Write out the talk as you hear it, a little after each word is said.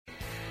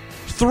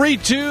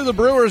3-2, the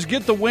Brewers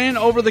get the win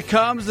over the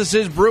Cubs. This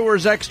is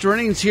Brewers Extra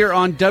Innings here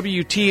on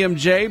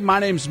WTMJ. My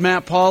name's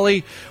Matt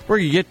Pauley. We're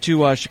going to get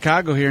to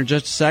Chicago here in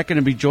just a second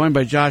and be joined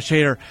by Josh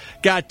Hader.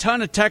 Got a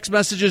ton of text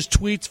messages,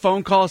 tweets,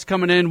 phone calls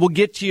coming in. We'll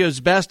get to you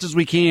as best as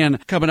we can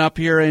coming up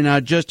here in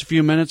just a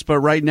few minutes. But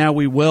right now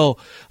we will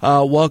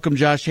welcome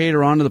Josh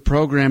Hader onto the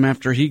program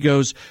after he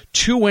goes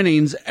 2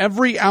 innings.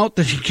 Every out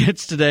that he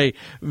gets today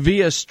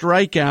via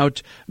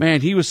strikeout.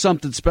 Man, he was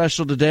something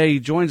special today. He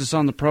joins us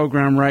on the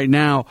program right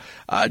now.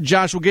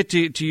 Josh, we'll get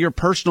to your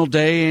personal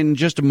day in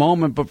just a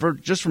moment, but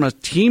just from a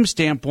team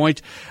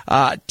standpoint,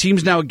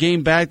 team's now a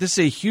game back. This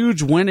is a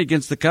huge win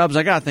against the Cubs.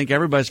 I got to think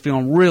everybody's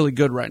feeling really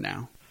good right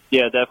now.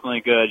 Yeah,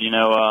 definitely good.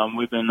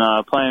 We've been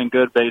playing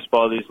good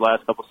baseball these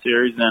last couple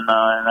series, and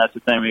that's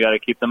the thing. We got to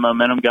keep the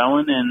momentum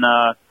going, and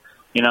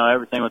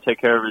everything will take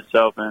care of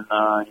itself. And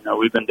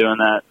we've been doing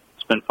that.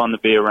 It's been fun to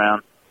be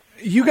around.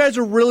 You guys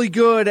are really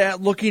good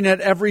at looking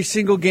at every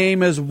single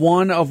game as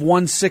one of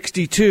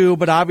 162,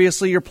 but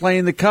obviously you're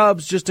playing the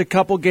Cubs just a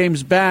couple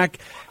games back.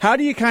 How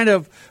do you kind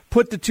of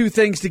put the two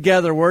things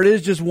together where it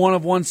is just one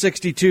of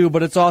 162,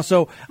 but it's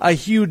also a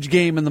huge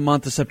game in the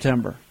month of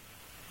September?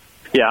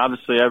 Yeah,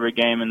 obviously every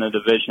game in the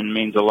division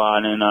means a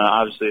lot, and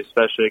obviously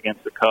especially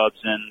against the Cubs,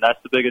 and that's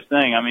the biggest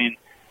thing. I mean,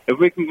 if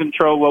we can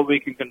control what we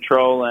can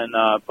control and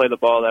play the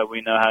ball that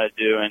we know how to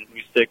do, and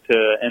we stick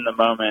to in the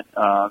moment,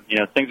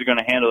 things are going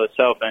to handle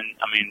itself. And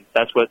I mean,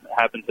 that's what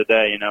happened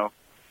today.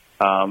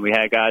 We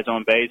had guys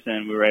on base,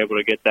 and we were able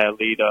to get that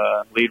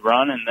lead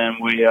run, and then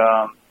we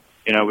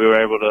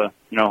were able to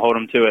hold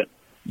them to it.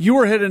 You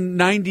were hitting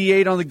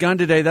 98 on the gun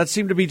today. That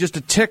seemed to be just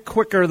a tick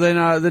quicker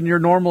than you're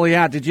normally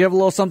at. Did you have a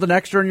little something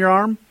extra in your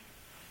arm?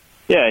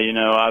 Yeah,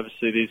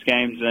 obviously these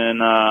games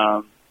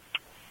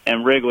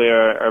and Wrigley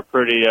are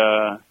pretty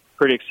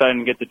exciting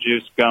to get the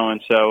juice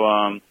going.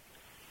 So,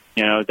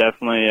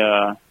 definitely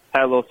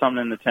had a little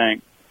something in the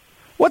tank.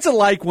 What's it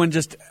like when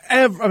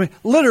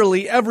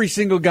literally every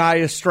single guy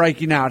is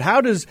striking out?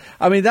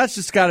 That's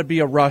just got to be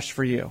a rush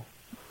for you.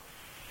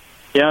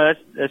 Yeah,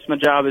 that's my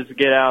job, is to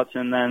get outs,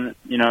 and then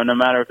no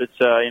matter if it's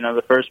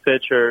the first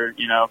pitch or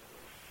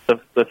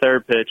the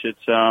third pitch,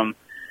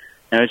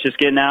 it's just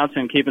getting outs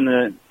and keeping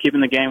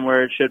the game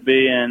where it should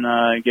be,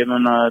 and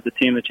giving the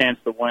team the chance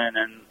to win.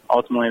 And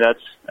ultimately,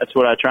 that's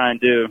what I try and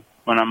do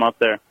when I'm up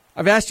there.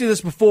 I've asked you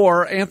this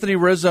before. Anthony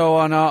Rizzo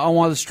on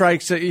one of the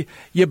strikes,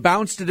 you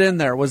bounced it in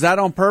there. Was that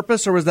on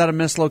purpose or was that a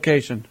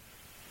mislocation?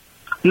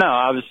 No,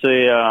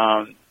 obviously,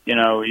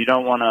 you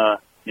don't want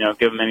to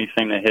give him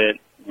anything to hit.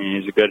 I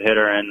mean, he's a good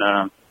hitter,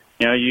 and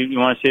you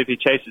want to see if he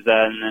chases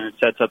that, and then it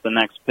sets up the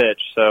next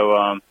pitch.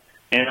 So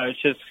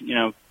it's just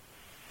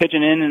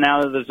pitching in and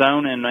out of the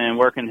zone and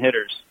working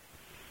hitters.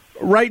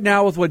 Right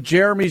now, with what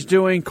Jeremy's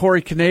doing,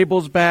 Corey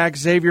Knable's back,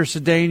 Xavier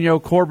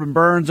Cedeno, Corbin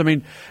Burns,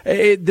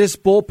 this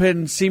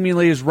bullpen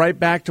seemingly is right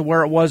back to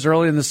where it was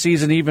early in the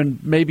season,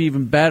 maybe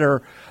even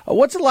better.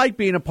 What's it like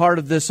being a part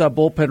of this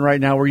bullpen right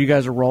now where you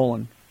guys are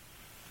rolling?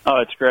 Oh,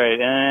 it's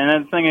great.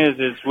 And the thing is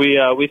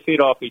we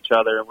feed off each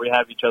other. We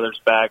have each other's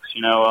backs.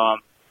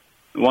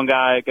 One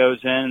guy goes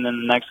in, and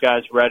then the next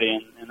guy's ready,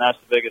 and that's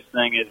the biggest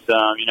thing is,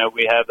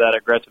 we have that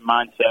aggressive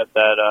mindset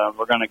that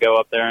we're going to go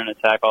up there and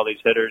attack all these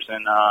hitters,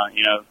 and,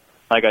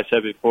 like I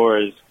said before,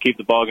 is keep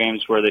the ball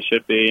games where they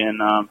should be and,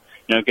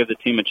 give the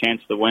team a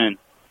chance to win.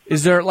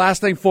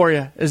 Last thing for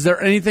you, is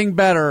there anything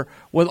better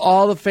with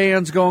all the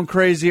fans going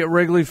crazy at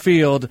Wrigley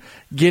Field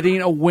getting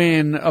a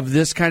win of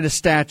this kind of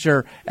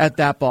stature at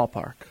that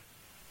ballpark?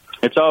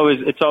 It's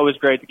always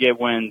great to get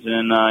wins,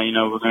 and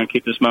we're going to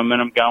keep this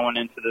momentum going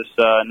into this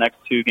next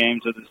 2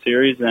 games of the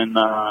series, and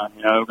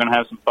we're going to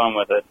have some fun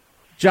with it.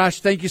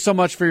 Josh, thank you so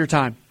much for your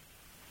time.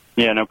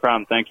 Yeah, no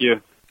problem. Thank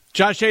you.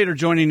 Josh Hader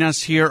joining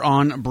us here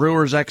on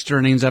Brewers Extra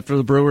Innings after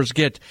the Brewers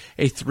get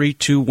a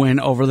 3-2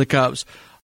 win over the Cubs.